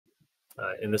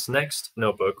In this next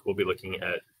notebook, we'll be looking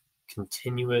at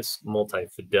continuous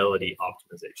multi-fidelity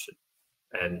optimization.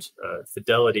 And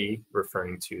fidelity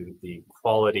referring to the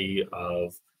quality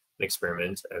of an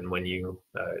experiment. And when you,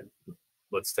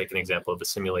 let's take an example of a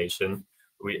simulation.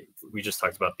 We just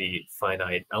talked about the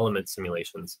finite element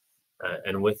simulations.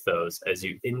 And with those, as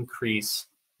you increase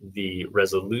the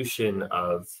resolution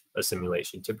of a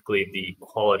simulation, typically the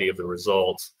quality of the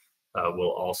results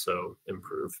will also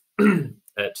improve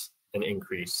at an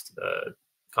increased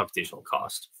computational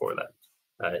cost for that.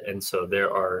 And so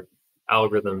there are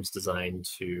algorithms designed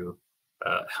to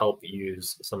help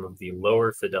use some of the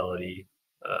lower fidelity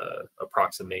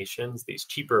approximations, these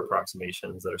cheaper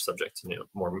approximations that are subject to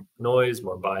more noise,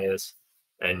 more bias,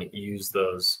 and use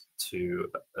those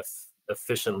to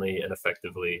efficiently and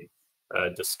effectively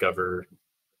discover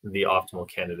the optimal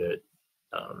candidate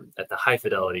at the high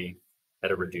fidelity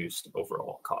at a reduced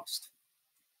overall cost.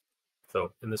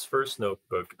 So in this first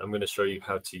notebook, I'm going to show you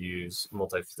how to use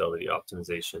multi-fidelity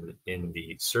optimization in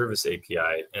the service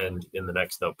API, and in the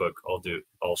next notebook,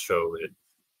 I'll show it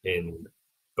in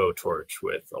BoTorch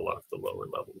with a lot of the lower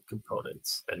level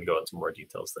components and go into more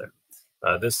details there.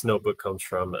 This notebook comes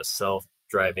from a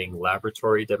self-driving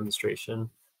laboratory demonstration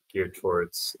geared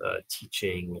towards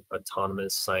teaching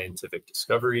autonomous scientific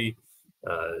discovery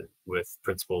with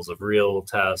principles of real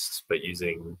tasks, but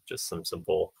using just some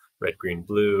simple red, green,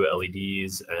 blue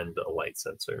LEDs and a light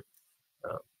sensor.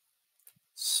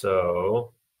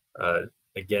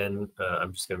 Again,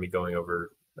 I'm just going to be going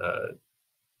over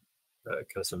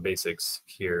kind of some basics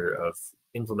here of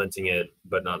implementing it,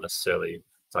 but not necessarily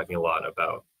talking a lot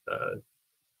about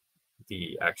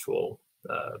the actual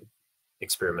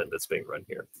experiment that's being run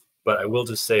here. But I will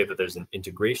just say that there's an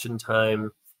integration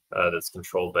time that's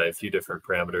controlled by a few different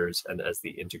parameters, and as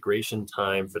the integration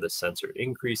time for the sensor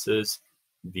increases,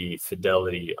 the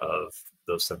fidelity of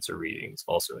those sensor readings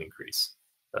also increase.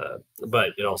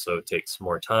 But it also takes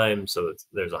more time, so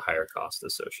there's a higher cost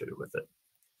associated with it.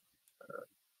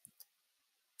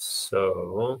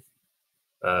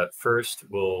 First,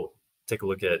 we'll take a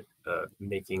look at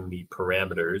making the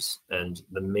parameters, and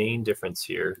the main difference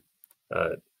here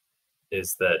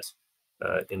is that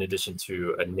in addition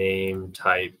to a name,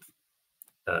 type,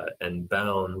 and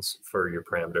bounds for your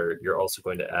parameter, you're also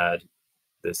going to add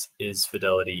this is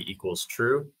fidelity equals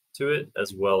true to it,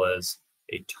 as well as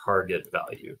a target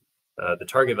value. The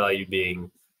target value being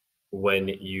when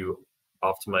you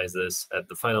optimize this at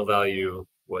the final value,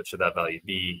 what should that value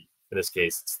be? In this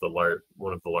case, it's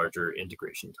one of the larger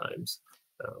integration times.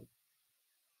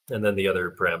 And then the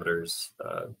other parameters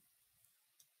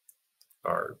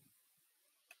are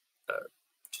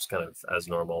just kind of as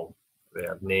normal. They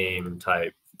have name,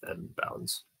 type, and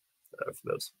bounds for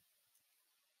those.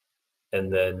 And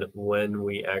then when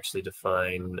we actually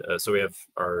define, so we have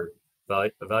our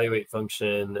evaluate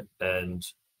function, and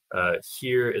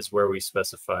here is where we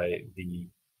specify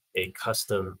a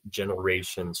custom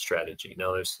generation strategy.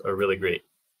 Now there's a really great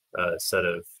set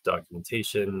of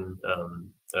documentation,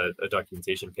 a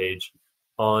documentation page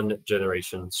on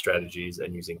generation strategies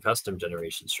and using custom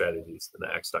generation strategies in the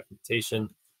Axe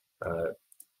documentation.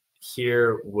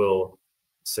 Here we'll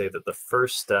say that the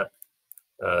first step,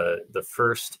 the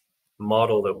first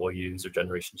model that we'll use, or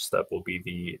generation step, will be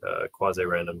the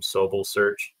quasi-random Sobel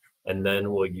search, and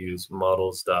then we'll use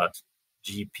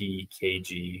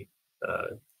models.gpkg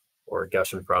or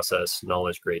Gaussian process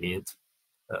knowledge gradient,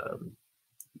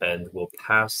 and we'll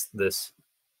pass this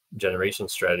generation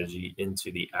strategy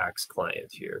into the Axe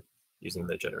client here using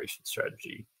the generation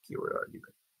strategy keyword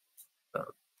argument.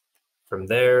 From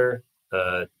there,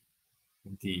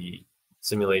 the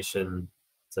simulation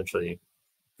essentially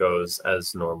goes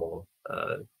as normal,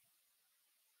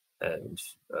 and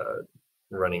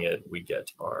running it, we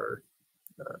get our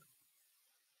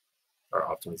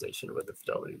optimization with the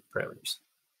fidelity parameters.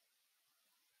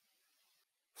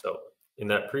 So in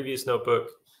that previous notebook,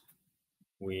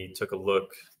 we took a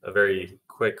very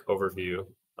quick overview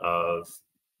of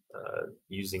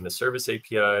using the service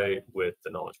API with the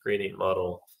knowledge gradient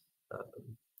model.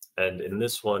 And in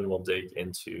this one, we'll dig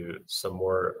into some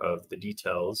more of the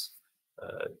details,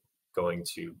 going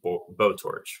to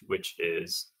BoTorch, which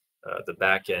is the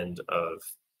back end of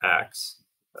Axe.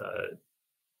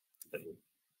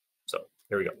 So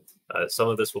here we go. Some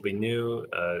of this will be new.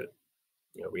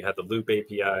 We had the loop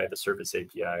API, the service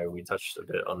API. We touched a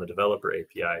bit on the developer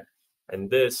API. And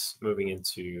this, moving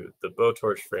into the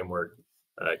BoTorch framework,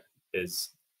 is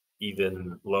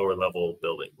even lower level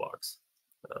building blocks.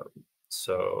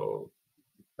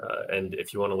 And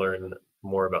if you want to learn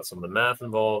more about some of the math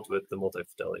involved with the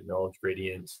multi-fidelity knowledge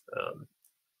gradient,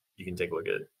 you can take a look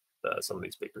at some of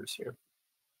these papers here.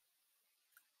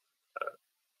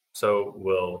 So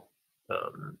we'll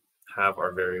have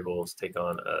our variables take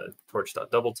on a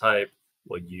torch.double type.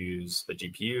 We'll use a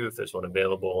GPU if there's one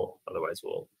available. Otherwise,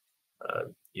 we'll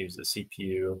use the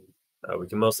CPU. We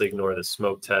can mostly ignore the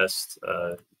smoke test,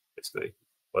 basically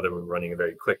whether we're running a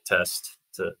very quick test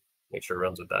to make sure it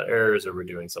runs without errors, or we're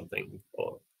doing something a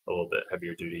little bit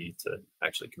heavier duty to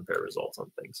actually compare results on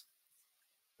things.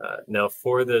 Now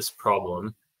for this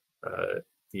problem,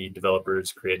 the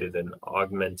developers created an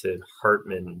augmented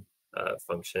Hartman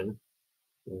function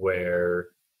where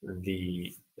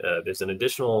there's an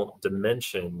additional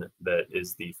dimension that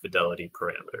is the fidelity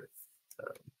parameter.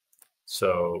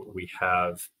 So we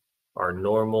have our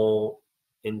normal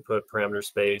input parameter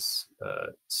space,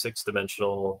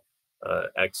 6-dimensional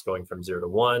x going from 0 to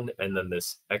 1, and then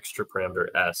this extra parameter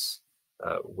s,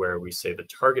 where we say the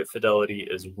target fidelity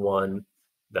is 1,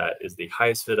 that is the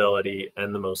highest fidelity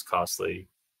and the most costly,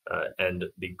 and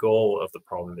the goal of the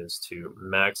problem is to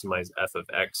maximize f of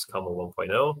x comma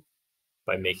 1.0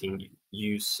 by making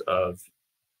use of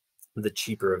the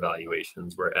cheaper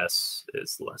evaluations where s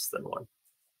is less than 1.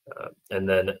 And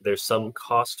then there's some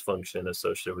cost function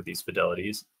associated with these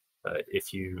fidelities.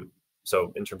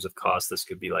 So in terms of cost, this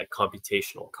could be like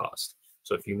computational cost.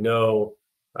 So if you know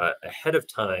ahead of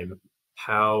time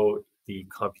how the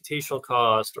computational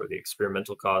cost or the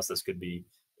experimental cost, this could be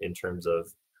in terms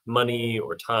of money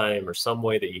or time or some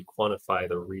way that you quantify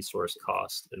the resource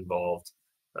cost involved,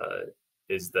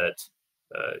 is that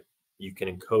you can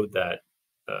encode that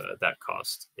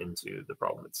cost into the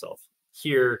problem itself.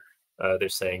 Here, they're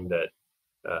saying that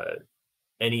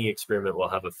any experiment will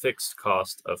have a fixed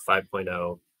cost of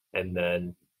 5.0, and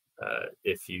then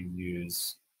if you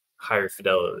use higher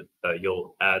fidelity,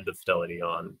 you'll add the fidelity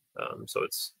on. So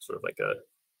it's sort of like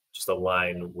just a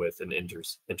line with an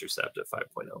intercept at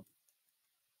 5.0.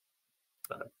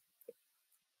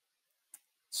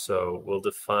 So we'll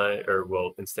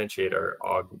instantiate our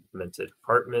augmented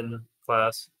Hartman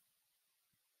class.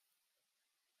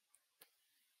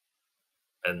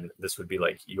 And this would be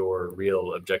like your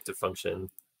real objective function.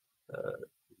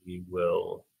 We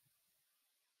will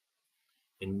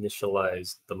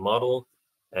initialize the model,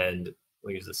 and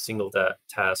we'll use a single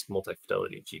task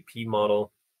multi-fidelity GP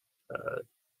model.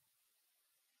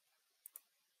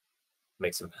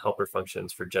 Make some helper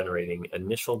functions for generating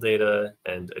initial data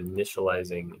and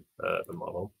initializing the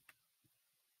model.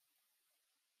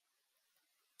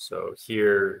 So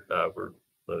here we're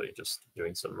literally just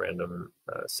doing some random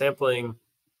sampling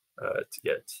to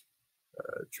get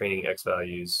training X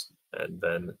values and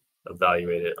then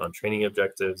evaluate it on training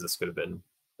objectives. This could have been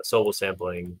a solo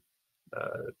sampling.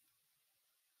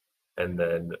 And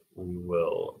then we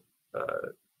will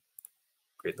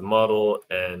create the model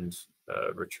and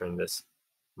return this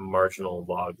marginal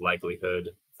log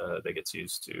likelihood that gets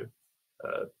used to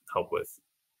help with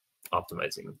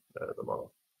optimizing the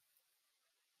model.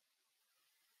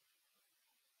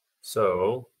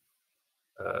 So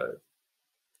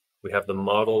we have the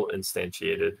model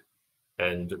instantiated,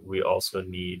 and we also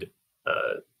need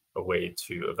a way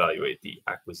to evaluate the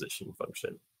acquisition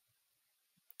function.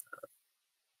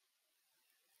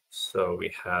 So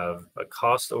we have a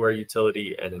cost-aware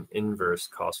utility and an inverse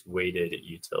cost-weighted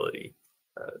utility.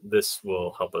 This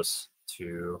will help us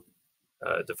to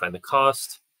define the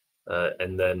cost,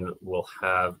 and then we'll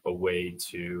have a way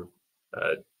to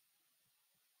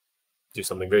do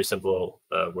something very simple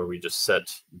where we just set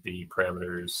the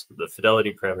parameters, the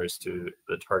fidelity parameters, to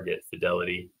the target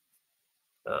fidelity.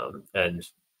 And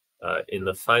in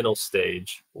the final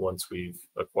stage, once we've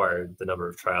acquired the number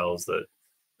of trials that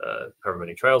however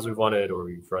many trials we've wanted, or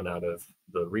we've run out of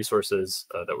the resources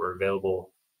that were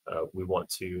available, we want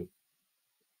to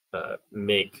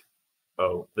make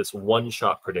this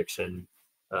one-shot prediction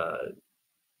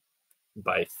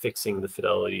by fixing the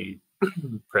fidelity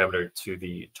parameter to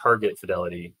the target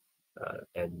fidelity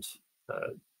and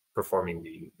performing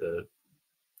the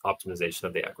optimization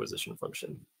of the acquisition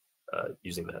function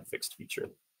using that fixed feature.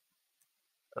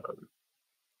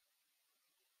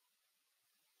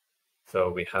 So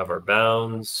we have our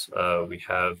bounds. We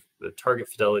have the target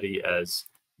fidelity as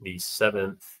the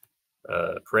 7th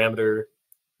parameter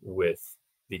with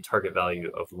the target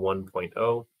value of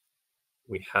 1.0.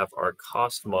 We have our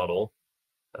cost model,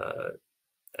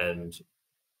 and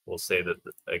we'll say that,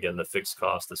 again, the fixed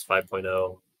cost is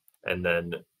 5.0. And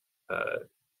then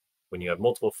when you have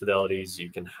multiple fidelities, you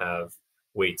can have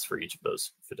weights for each of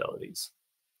those fidelities.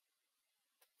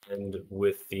 And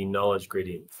with the knowledge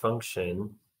gradient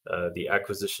function, the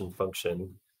acquisition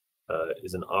function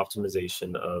is an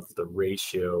optimization of the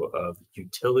ratio of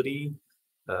utility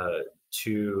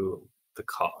to the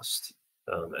cost.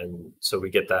 And so we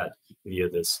get that via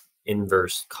this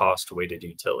inverse cost weighted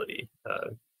utility.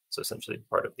 So essentially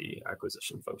part of the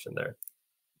acquisition function there.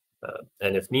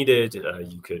 And if needed,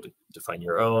 you could define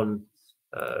your own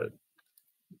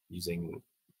using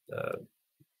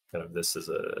kind of this as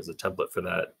a template for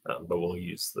that, but we'll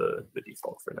use the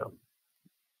default for now.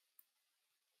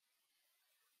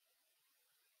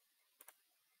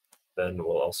 Then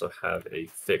we'll also have a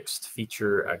fixed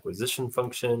feature acquisition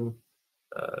function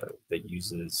that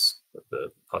uses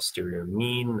the posterior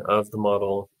mean of the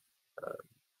model,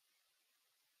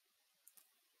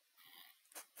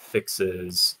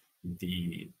 fixes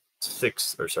the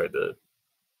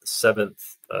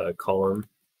seventh column,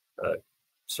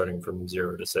 starting from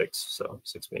 0 to 6, so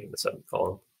 6 being the seventh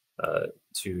column,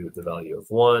 to the value of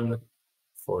 1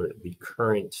 for the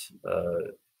current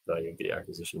value of the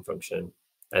acquisition function.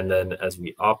 And then as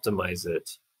we optimize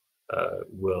it,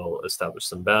 we'll establish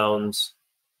some bounds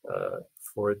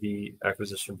for the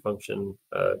acquisition function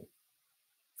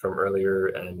from earlier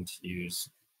and use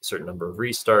a certain number of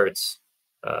restarts.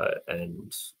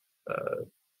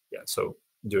 So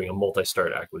doing a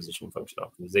multi-start acquisition function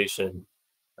optimization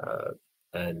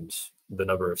and the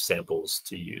number of samples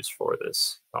to use for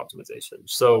this optimization.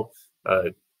 So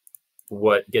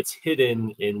what gets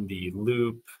hidden in the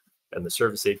loop and the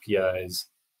service APIs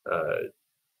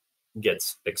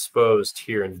gets exposed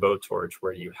here in BoTorch,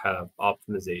 where you have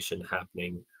optimization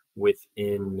happening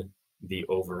within the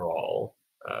overall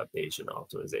Bayesian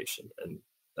optimization. And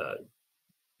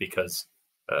because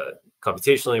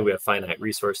computationally we have finite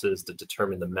resources to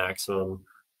determine the maximum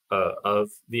of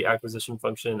the acquisition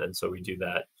function, and so we do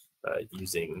that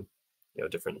using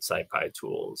different SciPy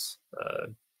tools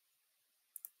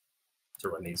to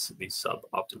run these sub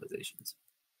optimizations.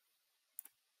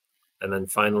 And then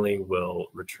finally, we'll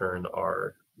return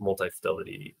our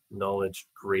multi-fidelity knowledge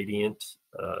gradient,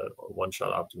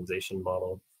 one-shot optimization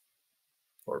model,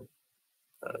 or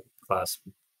class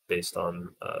based on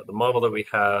the model that we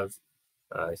have.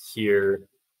 Here,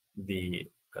 the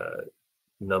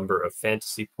number of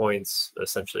fantasy points.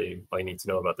 Essentially, all you need to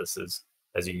know about this is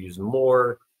as you use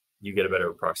more, you get a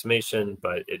better approximation,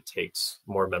 but it takes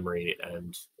more memory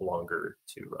and longer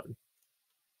to run.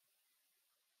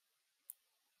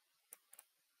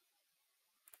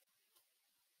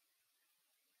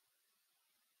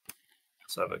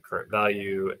 So I have a current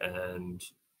value and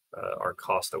our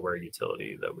cost-aware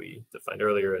utility that we defined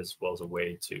earlier, as well as a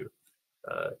way to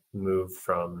move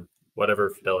from whatever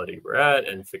fidelity we're at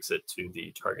and fix it to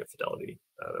the target fidelity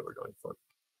that we're going for.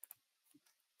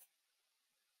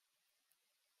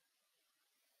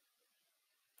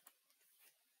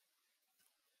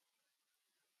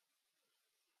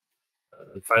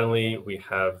 And finally, we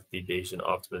have the Bayesian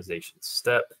optimization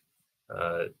step,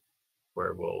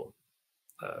 where we'll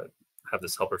have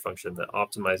this helper function that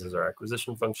optimizes our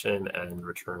acquisition function and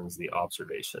returns the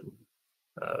observation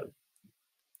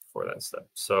for that step.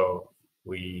 So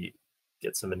we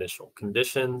get some initial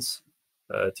conditions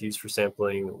to use for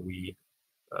sampling. We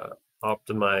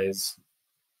optimize,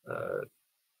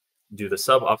 do the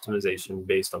sub-optimization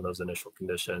based on those initial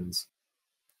conditions.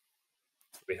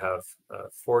 We have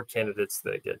 4 candidates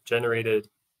that get generated.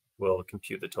 We'll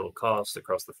compute the total cost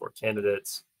across the 4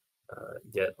 candidates,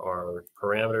 get our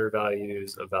parameter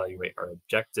values, evaluate our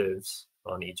objectives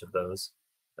on each of those,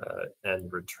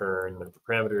 and return the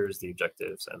parameters, the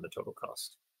objectives, and the total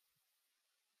cost.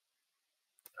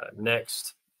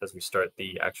 Next, as we start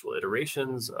the actual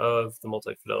iterations of the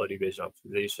multi-fidelity Bayesian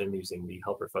optimization using the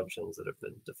helper functions that have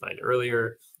been defined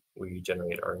earlier, we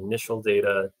generate our initial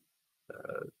data.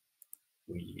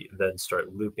 We then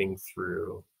start looping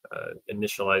through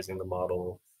initializing the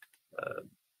model,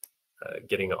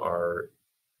 getting our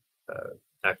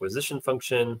acquisition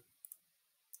function,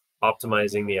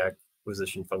 optimizing the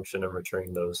acquisition function and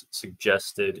returning those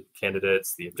suggested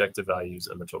candidates, the objective values,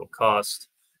 and the total cost,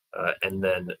 and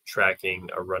then tracking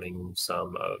a running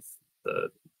sum of the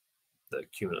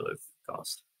cumulative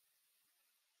cost.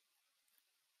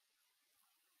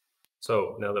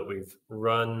 So now that we've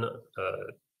run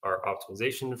our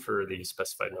optimization for the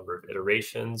specified number of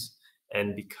iterations,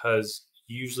 and because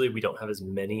usually we don't have as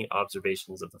many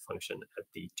observations of the function at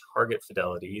the target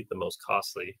fidelity, the most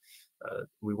costly,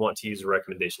 we want to use a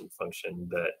recommendation function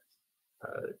that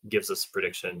gives us a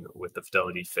prediction with the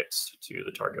fidelity fixed to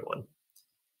the target one.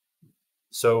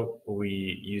 So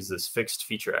we use this fixed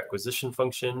feature acquisition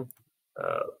function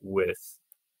with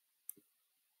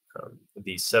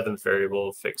the 7th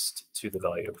variable fixed to the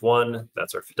value of 1.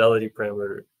 That's our fidelity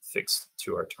parameter fixed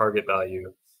to our target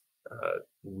value.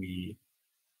 We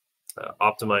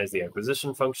optimize the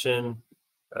acquisition function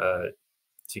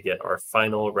to get our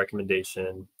final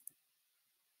recommendation.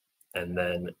 and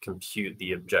then compute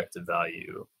the objective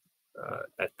value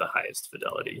at the highest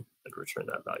fidelity and return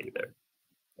that value there.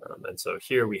 And so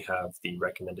here we have the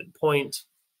recommended point,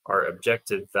 our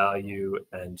objective value,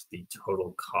 and the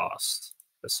total cost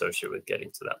associated with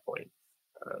getting to that point.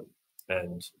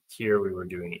 And here we were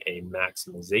doing a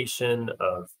maximization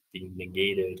of the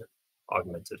negated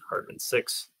augmented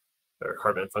Hartman-6 or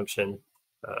Hartman function.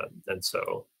 And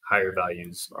so higher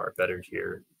values are better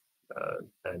here,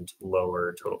 and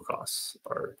lower total costs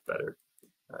are better.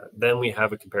 Then we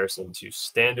have a comparison to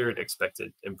standard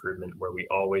expected improvement where we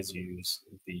always use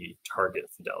the target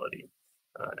fidelity.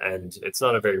 And it's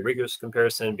not a very rigorous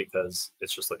comparison because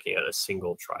it's just looking at a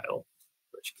single trial,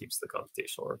 which keeps the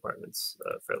computational requirements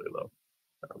fairly low.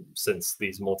 Since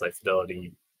these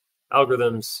multi-fidelity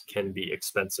algorithms can be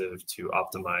expensive to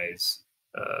optimize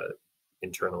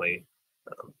internally.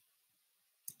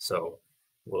 So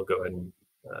we'll go ahead and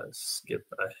skip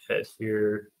ahead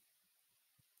here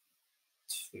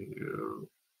to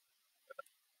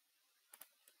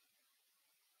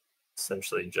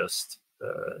essentially just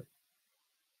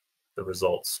the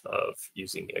results of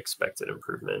using expected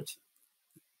improvement.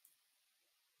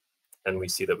 And we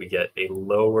see that we get a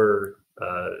lower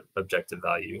objective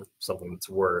value, something that's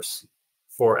worse,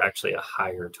 for actually a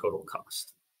higher total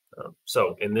cost.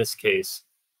 So in this case,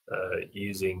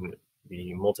 using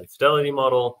the multi-fidelity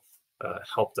model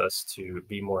helped us to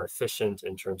be more efficient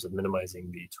in terms of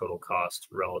minimizing the total cost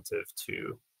relative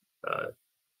to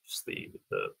just the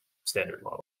standard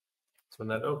model. So in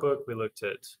that notebook, we looked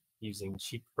at using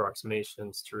cheap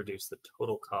approximations to reduce the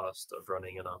total cost of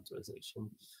running an optimization.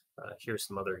 Here's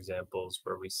some other examples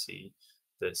where we see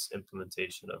this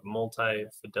implementation of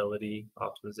multi-fidelity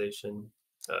optimization.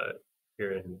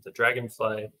 Here in the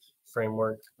Dragonfly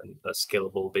framework, and a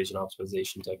scalable Bayesian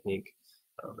optimization technique,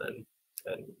 and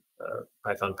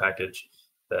Python package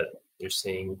that you're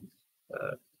seeing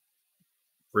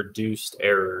reduced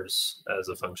errors as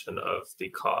a function of the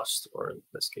cost, or in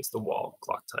this case, the wall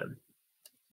clock time.